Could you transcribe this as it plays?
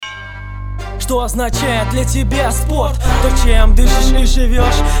Что означает для тебя спорт? То, чем дышишь и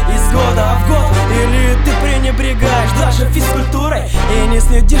живешь из года в год? Или ты пренебрегаешь даже физкультурой и не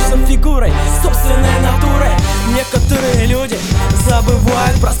следишь за фигурой, собственной натурой? Некоторые люди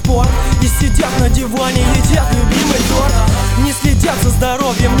забывают про спорт и сидят на диване, едят любимый торт. Не следят за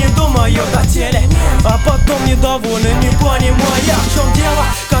здоровьем, не думают о теле, а потом недовольны, не понимая, в чем дело.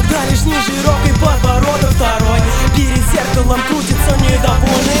 Когда лишний жирок и подбородок второй, перед зеркалом крутятся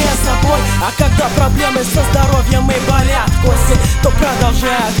недовольные собой. А когда проблемы со здоровьем и болят кости, то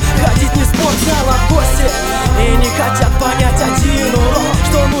продолжают ходить не в спортзал, а в гости. И не хотят понять один урок,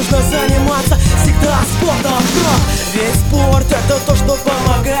 что нужно заниматься всегда спортом в кровь. Ведь спорт — это то, что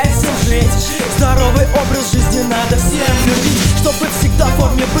помогает всем жить. Здоровый образ жизни надо всем любить, чтобы всегда в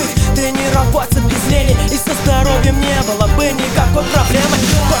форме быть, тренироваться без лени, и со здоровьем не было бы никакой проблемы.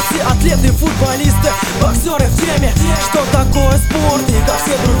 Борцы, атлеты, футболисты, боксеры в теме, что такое спорт и как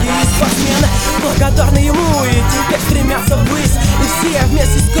все другие спортсмены благодарны ему и теперь стремятся ввысь. И все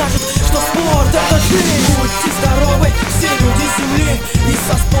вместе скажут, что спорт — это жизнь. Будьте здоровы, все люди земли, и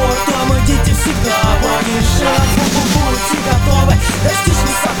со спортом идите всегда в один шаг. Будьте готовы достичь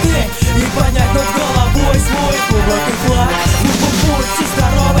высоты и поднять над головой свой кубок и флаг. Будьте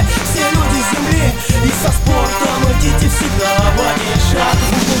здоровы, все люди земли, и со спортом идите всегда в один шаг.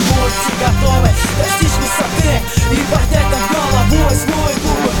 Будьте готовы достичь высоты и поднять над головой свой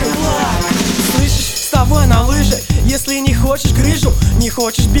кубок и флаг. Слышишь, вставай на лыжи, если не хочешь грыжу, не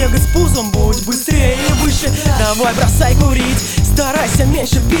хочешь бегать с пузом, будь быстрее и выше. Давай бросай курить, старайся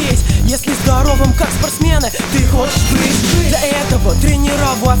меньше пить, если здоровым как спортсмены ты хочешь быть. Для этого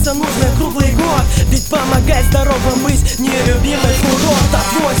тренироваться нужно круглый год, ведь помогает здоровым быть нелюбимый курорт. А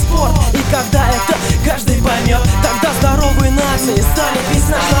твой спорт, и когда это каждый поймет, тогда здоровой нацией станет весь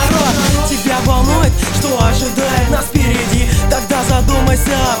наш народ. Тебя волнует, что ожидает нас впереди? Тогда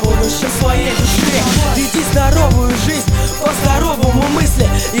задумайся о будущем своей души. Веди здоровую жизнь по здоровому мысли,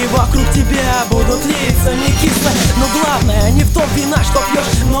 и вокруг тебя будут лица не кислые. Но главное не в том вина, что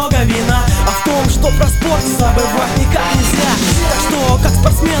пьешь много вина, а в том, что про спорт забывать никак нельзя. Так что, как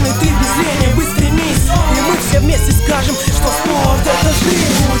спортсмены, ты без лени вы стремись, и мы все вместе скажем, что спорт — это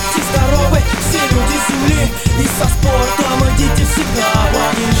жизнь. Будьте здоровы, все люди земли, и со спортом идите всегда в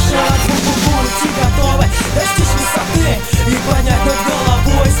один шаг. Будьте готовы достичь высоты и поднять над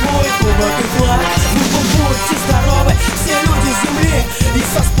головой свой кубок и флаг. Будьте здоровы, все люди земли, и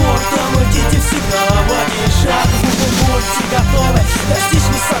со спортом идите всегда в один шаг. Будьте готовы достичь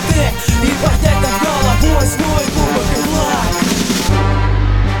высоты и поднять над головой свой кубок и флаг.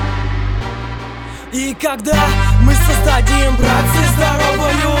 И когда мы создадим, братцы,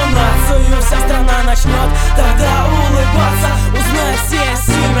 здоровую нацию, вся страна начнет тогда улыбаться, узнав все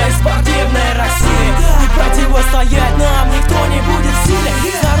сильной спортивной России. И противостоять нам никто не будет в силе.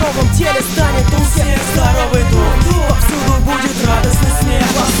 В здоровом теле станет у всех здоровый дух. Повсюду будет радостный смех,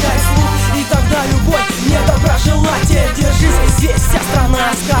 ласка и слух. И тогда любой недоброжелатель, держись, здесь вся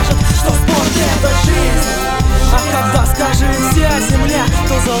страна скажет, что спорт — это жизнь. А когда скажет вся земля,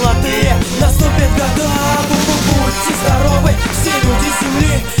 то золотые наступят года. Будьте здоровы, все люди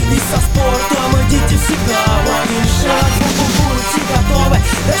земли, и со спортом идите всегда в один шаг. Будьте готовы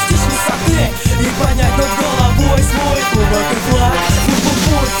достичь высоты и поднять над головой свой кубок и флаг.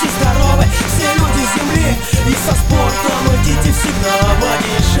 Будьте здоровы, все люди земли, и со спортом идите всегда в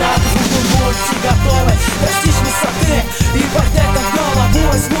один шаг. Будьте готовы достичь высоты и поднять над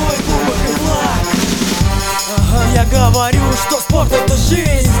головой свой кубок и флаг. Я говорю, что спорт — это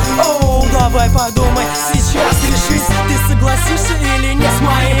жизнь. Оу, давай подумай, сейчас решись, ты согласишься или нет с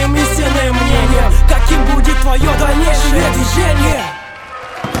моим истинным мнением? Каким будет твое дальнейшее движение?